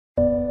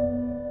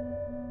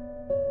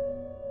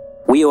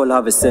We all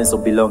have a sense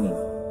of belonging.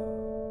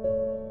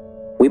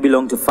 We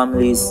belong to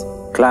families,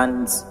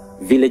 clans,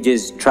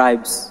 villages,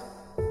 tribes,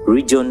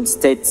 regions,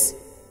 states,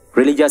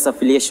 religious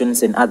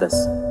affiliations, and others.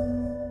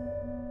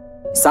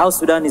 South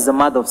Sudan is the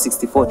mother of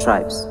 64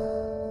 tribes.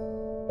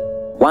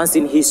 Once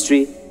in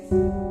history,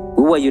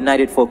 we were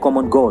united for a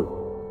common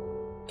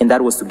goal, and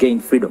that was to gain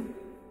freedom.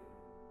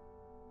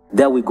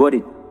 There we got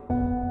it,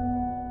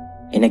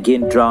 and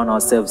again drowned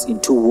ourselves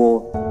into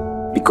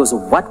war because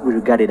of what we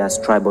regarded as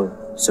tribal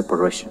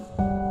separation.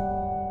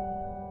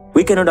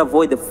 We cannot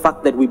avoid the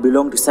fact that we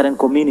belong to certain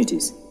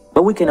communities,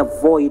 but we can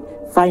avoid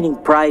finding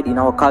pride in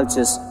our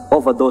cultures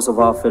over those of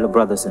our fellow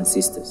brothers and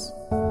sisters.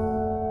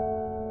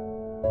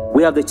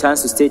 We have the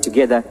chance to stay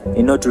together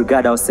and not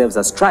regard ourselves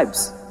as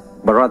tribes,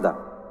 but rather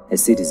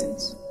as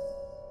citizens.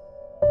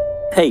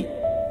 Hey,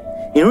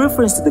 in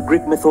reference to the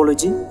Greek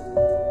mythology,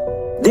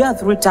 there are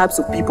 3 types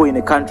of people in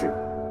a country.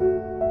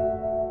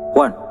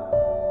 1,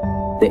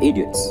 the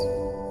idiots.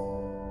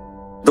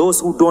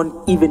 Those who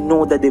don't even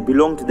know that they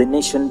belong to the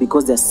nation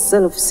because they're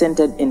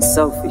self-centered and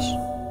selfish,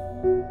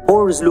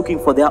 always looking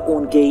for their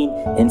own gain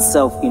and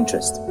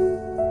self-interest.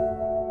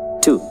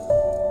 2,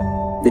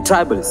 the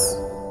tribalists.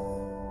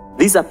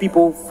 These are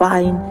people who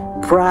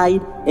find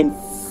pride and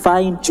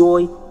find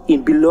joy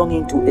in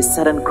belonging to a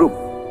certain group.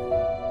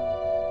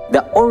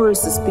 They're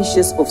always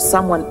suspicious of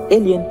someone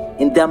alien,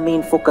 and their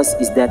main focus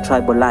is their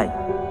tribal line.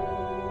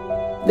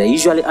 They're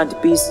usually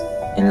anti-peace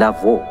and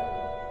love war.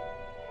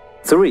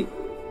 3,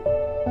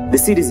 the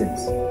citizens.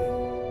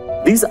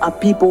 These are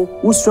people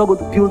who struggle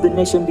to build the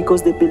nation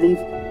because they believe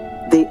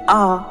they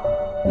are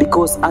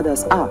because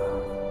others are.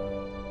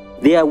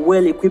 They are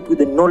well equipped with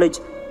the knowledge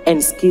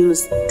and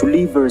skills to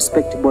live a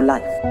respectable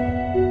life.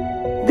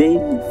 They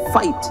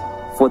fight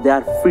for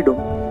their freedom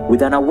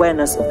with an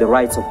awareness of the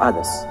rights of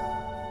others.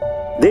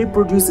 They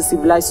produce a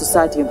civilized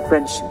society and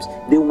friendships.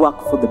 They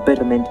work for the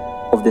betterment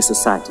of the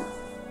society.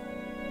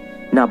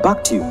 Now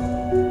back to you.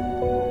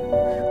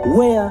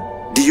 Where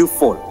do you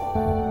fall?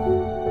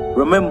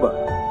 Remember,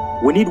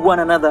 we need one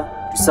another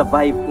to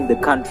survive in the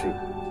country,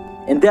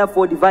 and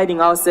therefore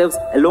dividing ourselves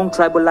along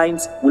tribal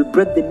lines will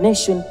break the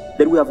nation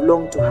that we have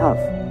longed to have.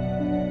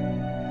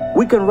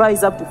 We can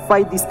rise up to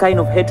fight this kind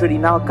of hatred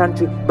in our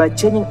country by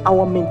changing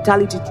our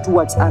mentality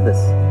towards others.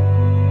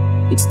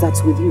 It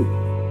starts with you.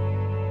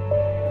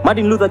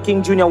 Martin Luther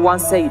King Jr.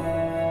 once said,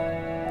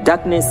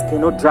 "Darkness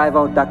cannot drive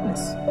out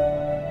darkness.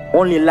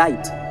 Only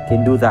light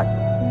can do that.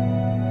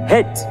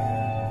 Hate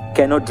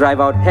cannot drive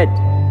out hate.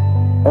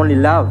 Only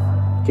love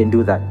can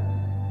do that."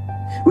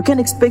 We can't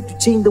expect to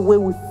change the way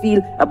we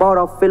feel about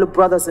our fellow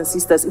brothers and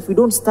sisters if we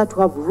don't start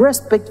to have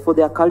respect for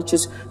their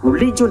cultures,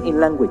 religion, and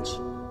language.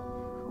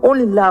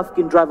 Only love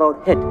can drive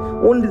out hate.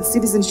 Only the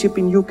citizenship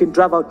in you can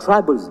drive out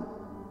tribalism.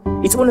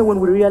 It's only when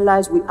we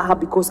realize we are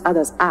because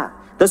others are,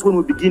 that's when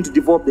we begin to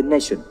develop the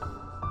nation.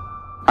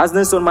 As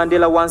Nelson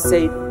Mandela once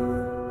said,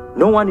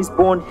 "No one is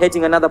born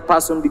hating another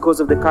person because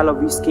of the color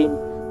of his skin,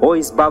 or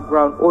his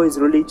background, or his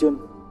religion.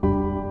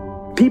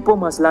 People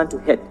must learn to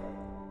hate.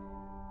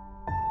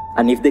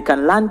 And if they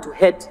can learn to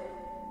hate,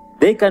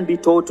 they can be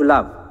taught to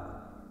love.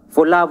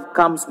 For love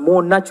comes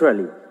more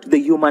naturally to the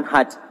human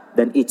heart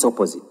than its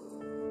opposite."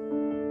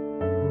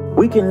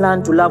 We can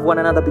learn to love one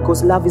another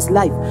because love is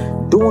life.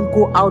 Don't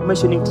go out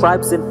mentioning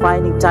tribes and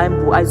finding time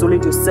to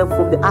isolate yourself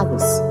from the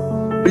others.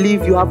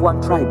 Believe you have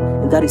one tribe,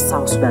 and that is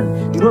South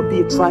Sudan. Do not be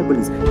a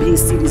tribalist, be a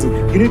citizen.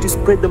 You need to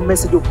spread the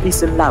message of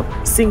peace and love.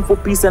 Sing for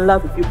peace and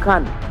love if you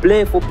can.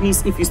 Play for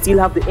peace if you still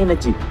have the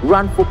energy.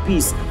 Run for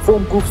peace.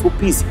 Form groups for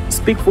peace.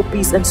 Speak for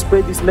peace and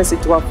spread this message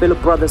to our fellow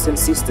brothers and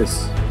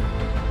sisters.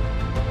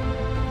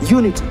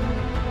 Unity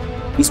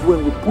is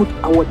when we put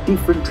our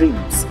different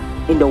dreams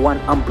under one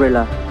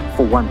umbrella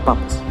for one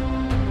purpose.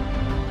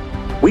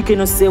 We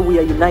cannot say we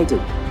are united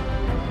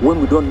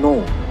when we don't know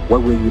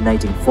what we're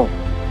uniting for.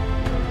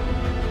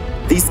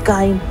 This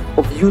kind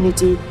of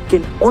unity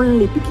can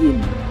only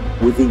begin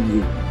within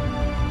you.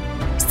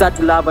 Start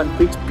to love and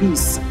preach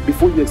peace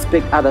before you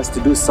expect others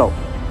to do so.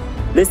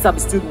 Let's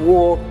substitute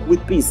war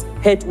with peace,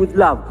 hate with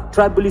love,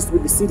 tribalist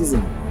with the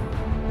citizen.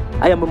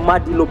 I am a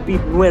Madi Lopit,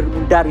 Nuer,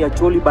 Mundaria,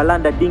 Choli,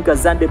 Balanda, Dinka,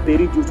 Zande,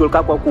 Periju,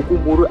 Cholkakwa,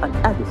 Kukumuru, and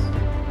others.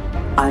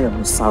 I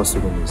am a South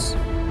Sudanese.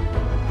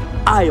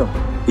 I am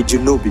a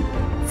Junubi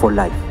for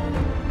life.